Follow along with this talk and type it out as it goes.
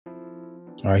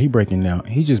All right, he breaking down.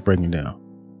 He just breaking down.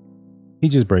 He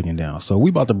just breaking down. So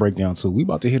we about to break down too. We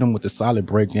about to hit him with a solid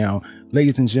breakdown.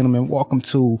 Ladies and gentlemen, welcome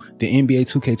to the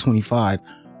NBA 2K25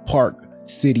 Park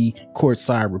City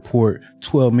Courtside Report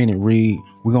 12-minute read.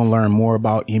 We're going to learn more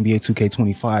about NBA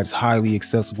 2K25's highly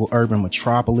accessible urban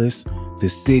metropolis, the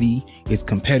city, its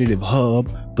competitive hub,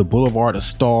 the Boulevard of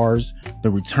Stars, the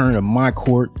return of my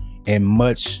court, and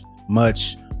much,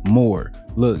 much more.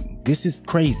 Look, this is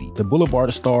crazy. The Boulevard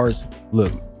of Stars,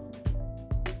 look,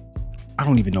 I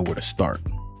don't even know where to start.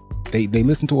 They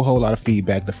listen to a whole lot of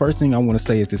feedback. The first thing I want to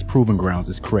say is this proving grounds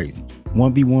is crazy.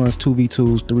 1v1s,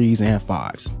 2v2s, 3s, and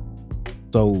 5s.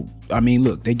 So, I mean,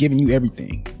 look, they're giving you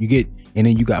everything. You get, and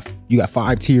then you got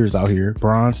 5 tiers out here,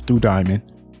 bronze through diamond.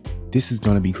 This is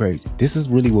going to be crazy. This is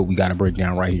really what we got to break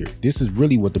down right here. This is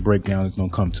really what the breakdown is going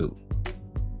to come to.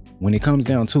 When it comes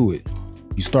down to it,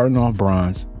 you starting off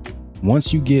bronze.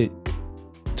 Once you get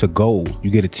to gold,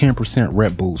 you get a 10%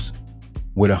 rep boost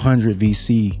with 100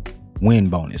 VC win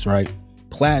bonus, right?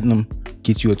 Platinum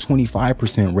gets you a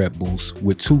 25% rep boost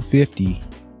with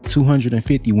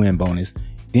 250 win bonus.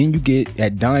 Then you get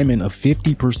at diamond a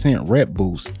 50% rep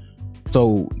boost.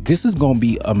 So this is going to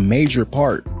be a major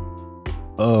part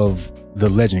of the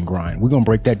legend grind. We're going to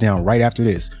break that down right after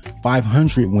this.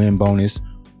 500 win bonus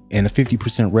and a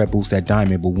 50% rep boost at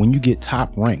diamond. But when you get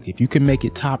top rank, if you can make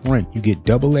it top rank, you get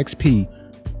double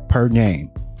XP per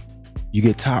game. You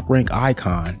get top rank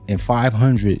icon and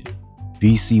 500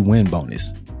 VC win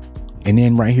bonus. And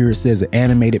then right here it says an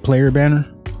animated player banner.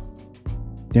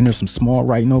 Then there's some small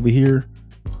writing over here.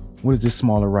 What does this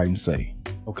smaller writing say?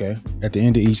 Okay, at the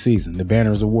end of each season, the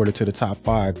banner is awarded to the top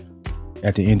 5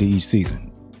 at the end of each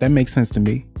season. That makes sense to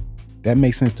me. That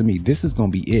makes sense to me. This is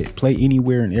gonna be it. Play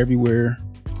anywhere and everywhere.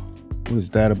 What is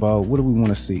that about? What do we want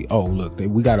to see? Oh, look,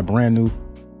 we got a brand new.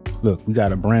 Look, we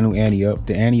got a brand new ante up.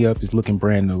 The ante up is looking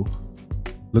brand new.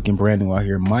 Looking brand new out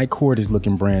here. My court is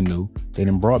looking brand new. They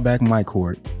done brought back my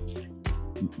court.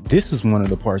 This is one of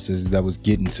the parts that was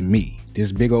getting to me.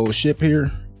 This big old ship here,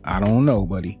 I don't know,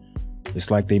 buddy. It's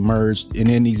like they merged, and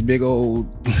then these big old,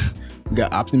 we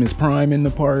got Optimus Prime in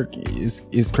the park.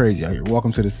 It's crazy out here.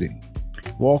 Welcome to the city.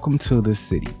 Welcome to the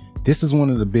city. This is one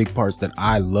of the big parts that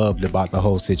I loved about the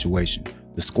whole situation.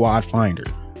 The squad finder.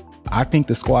 I think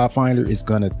the squad finder is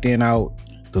gonna thin out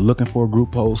the looking for a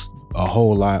group post a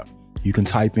whole lot. You can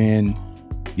type in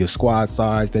your squad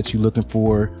size that you're looking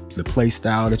for, the play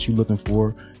style that you're looking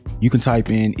for. You can type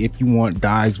in if you want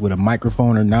guys with a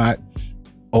microphone or not,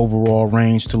 overall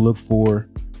range to look for,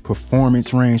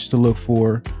 performance range to look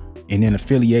for, and then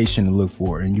affiliation to look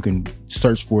for. And you can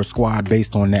search for a squad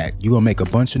based on that. You're gonna make a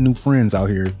bunch of new friends out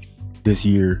here this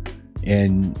year.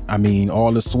 And I mean,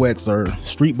 all the sweats are,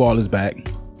 street ball is back,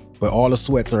 but all the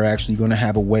sweats are actually gonna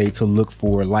have a way to look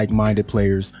for like-minded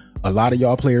players. A lot of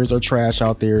y'all players are trash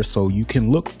out there, so you can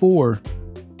look for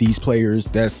these players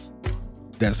that's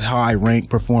high rank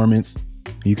performance.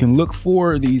 You can look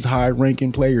for these high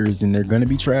ranking players, and they're gonna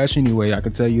be trash anyway. I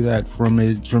can tell you that from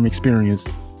experience.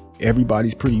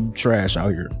 Everybody's pretty trash out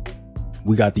here.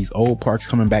 We got these old parks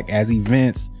coming back as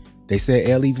events. They said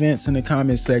L events in the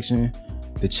comment section.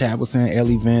 The chat was saying L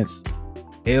events.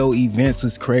 L events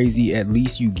is crazy. At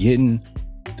least you getting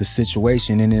the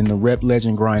situation. And then the rep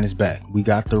legend grind is back. We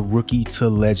got the rookie to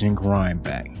legend grind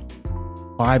back.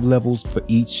 5 levels for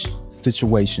each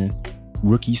situation.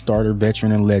 Rookie, starter,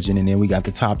 veteran, and legend. And then we got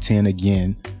the top 10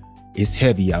 again. It's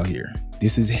heavy out here.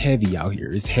 This is heavy out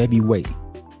here. It's heavyweight.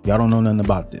 Y'all don't know nothing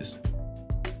about this.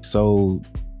 So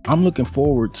I'm looking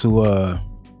forward to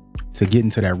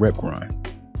getting to that rep grind.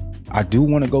 I do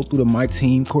want to go through the My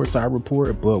Team courtside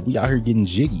report, but we out here getting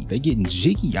jiggy. They getting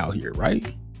jiggy out here,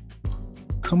 right?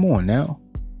 Come on now.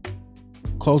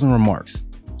 Closing remarks.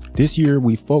 This year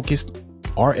we focused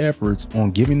our efforts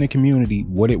on giving the community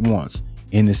what it wants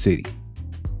in the city.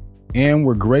 And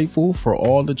we're grateful for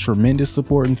all the tremendous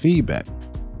support and feedback.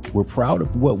 We're proud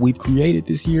of what we've created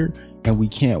this year, and we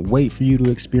can't wait for you to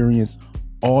experience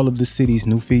all of the city's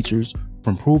new features,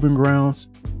 from proving grounds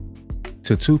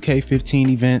to 2K15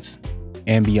 events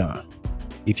and beyond.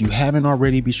 If you haven't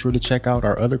already, be sure to check out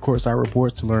our other courtside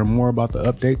reports to learn more about the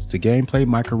updates to gameplay,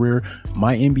 my career,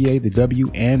 my NBA, the W,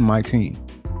 and my team.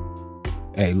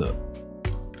 Hey, look,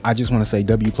 I just want to say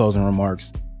W closing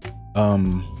remarks.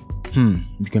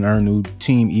 You can earn new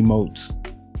team emotes.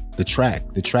 The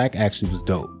track actually was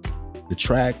dope. The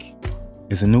track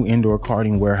is a new indoor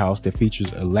karting warehouse that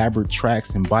features elaborate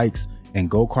tracks and bikes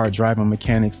and go-kart driving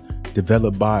mechanics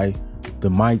developed by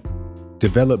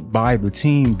the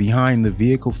team behind the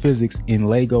vehicle physics in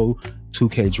Lego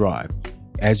 2K Drive.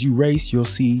 As you race, you'll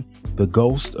see the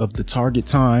ghost of the target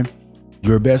time,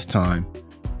 your best time,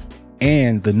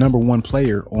 and the #1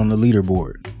 player on the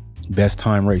leaderboard, best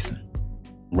time racing,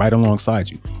 right alongside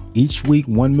you. Each week,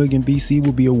 1 million VC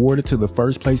will be awarded to the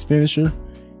first place finisher,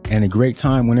 and a great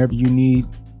time whenever you need.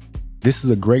 This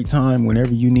is a great time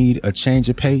whenever you need a change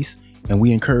of pace, and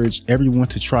we encourage everyone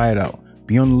to try it out.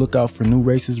 Be on the lookout for new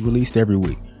races released every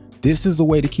week. This is a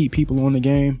way to keep people on the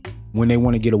game when they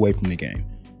want to get away from the game.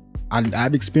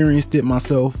 I've experienced it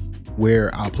myself,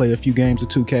 where I'll play a few games of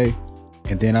 2K,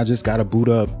 and then I just gotta boot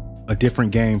up a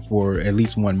different game for at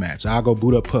least one match. I'll go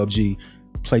boot up PUBG,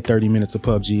 play 30 minutes of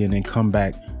PUBG, and then come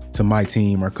back to my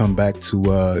team or come back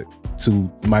to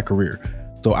my career.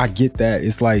 So I get that.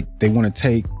 It's like they want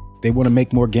to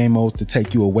make more game modes to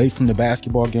take you away from the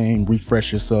basketball game,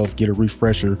 refresh yourself, get a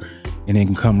refresher, and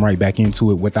then come right back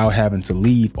into it without having to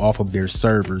leave off of their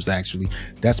servers. Actually,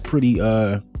 that's pretty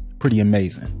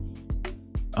amazing.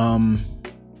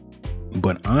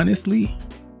 But honestly,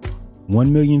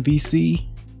 1 million VC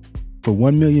for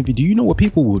 1 million. Do you know what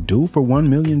people will do for 1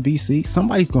 million VC?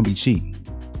 Somebody's gonna be cheating.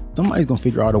 Somebody's gonna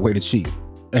figure out a way to cheat,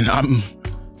 and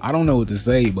I don't know what to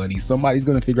say, buddy. Somebody's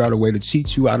gonna figure out a way to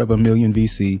cheat you out of 1 million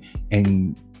VC,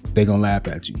 and they're gonna laugh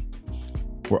at you.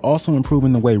 We're also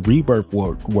improving the way Rebirth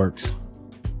works.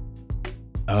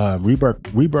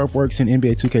 Rebirth works in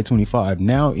NBA 2K25.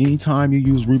 Now, anytime you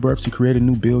use Rebirth to create a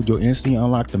new build, you'll instantly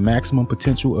unlock the maximum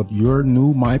potential of your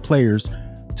new My Players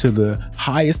to the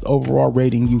highest overall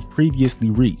rating you've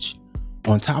previously reached.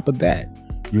 On top of that,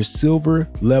 your silver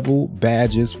level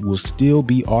badges will still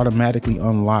be automatically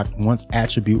unlocked once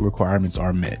attribute requirements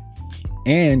are met.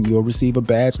 And you'll receive a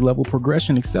badge level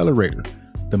progression accelerator.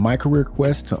 The My Career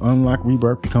quest to unlock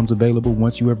Rebirth becomes available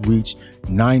once you have reached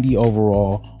 90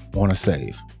 overall on a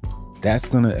save. That's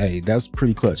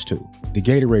pretty clutch too. The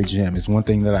Gatorade Gym is one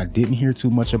thing that I didn't hear too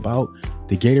much about.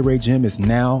 The Gatorade Gym is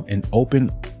now an open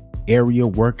area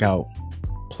workout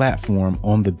platform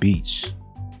on the beach.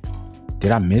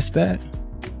 Did I miss that?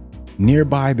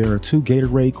 Nearby, there are 2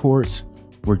 Gatorade courts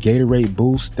where Gatorade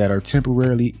boosts that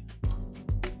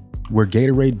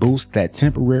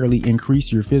temporarily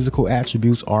increase your physical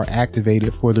attributes are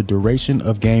activated for the duration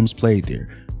of games played there.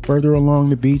 Further along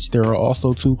the beach, there are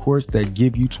also 2 courts that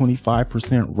give you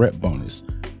 25% rep bonus.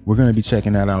 We're going to be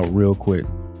checking that out real quick.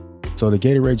 So the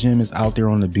Gatorade Gym is out there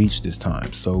on the beach this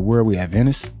time. So where are we at?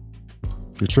 Venice?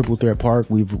 The Triple Threat Park,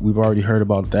 we've already heard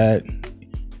about that.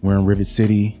 We're in Rivet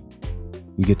City.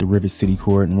 We get the Rivet City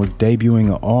Court, and we're debuting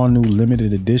an all-new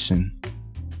limited edition.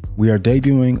 We are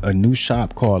debuting a new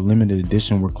shop called Limited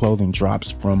Edition, where clothing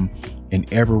drops from an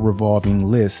ever-revolving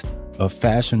list of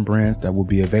fashion brands that will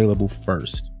be available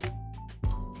first.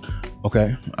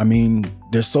 Okay, I mean,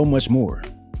 there's so much more.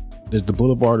 There's the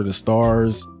Boulevard of the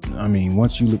Stars. I mean,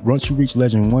 once you reach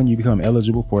Legend 1, you become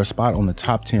eligible for a spot on the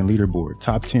top 10 leaderboard.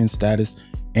 Top 10 status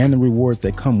and the rewards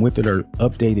that come with it are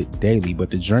updated daily,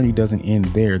 but the journey doesn't end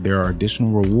there. There are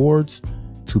additional rewards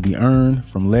to be earned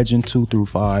from Legend 2 through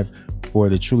 5 for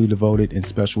the truly devoted, and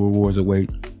special rewards await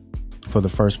for the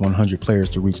first 100 players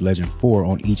to reach Legend 4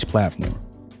 on each platform,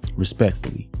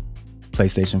 respectfully.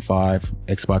 PlayStation 5,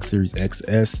 Xbox Series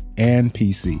XS, and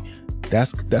PC.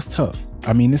 That's tough.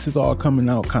 I mean, this is all coming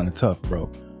out kind of tough, bro.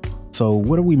 So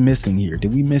what are we missing here?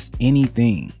 Did we miss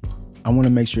anything? I want to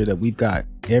make sure that we've got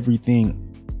everything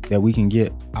that we can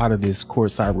get out of this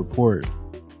courtside report.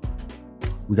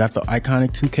 We got the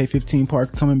iconic 2K15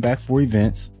 park coming back for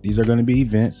events. These are going to be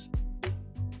events.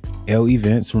 L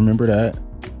events, remember that.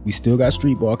 We still got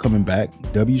Street Ball coming back.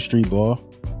 W Street Ball.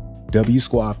 W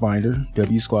Squad Finder.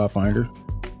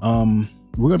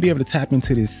 We're gonna be able to tap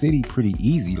into this city pretty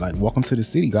easy. Like, welcome to the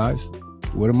city, guys.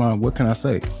 What can I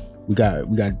say? We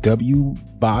got W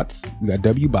bots. We got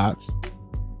W bots.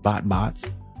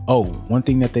 Bots. Oh, one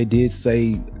thing that they did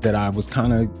say that I was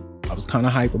kind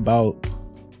of hype about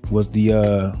was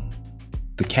the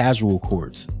casual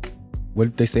courts. What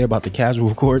did they say about the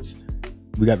casual courts?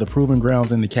 We got the proving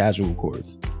grounds and the casual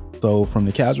courts. So from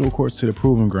the casual courts to the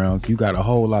proving grounds, you got a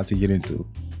whole lot to get into.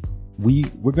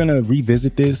 We're gonna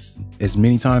revisit this as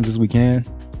many times as we can,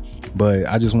 but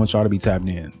I just want y'all to be tapped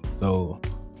in. So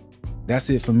that's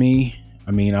it for me.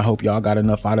 I mean, I hope y'all got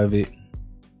enough out of it,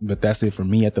 but that's it for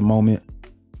me at the moment.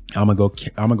 I'm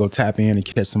gonna go tap in and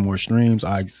catch some more streams.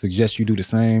 I suggest you do the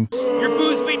same. Your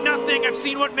boos mean nothing. I've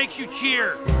seen what makes you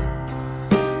cheer.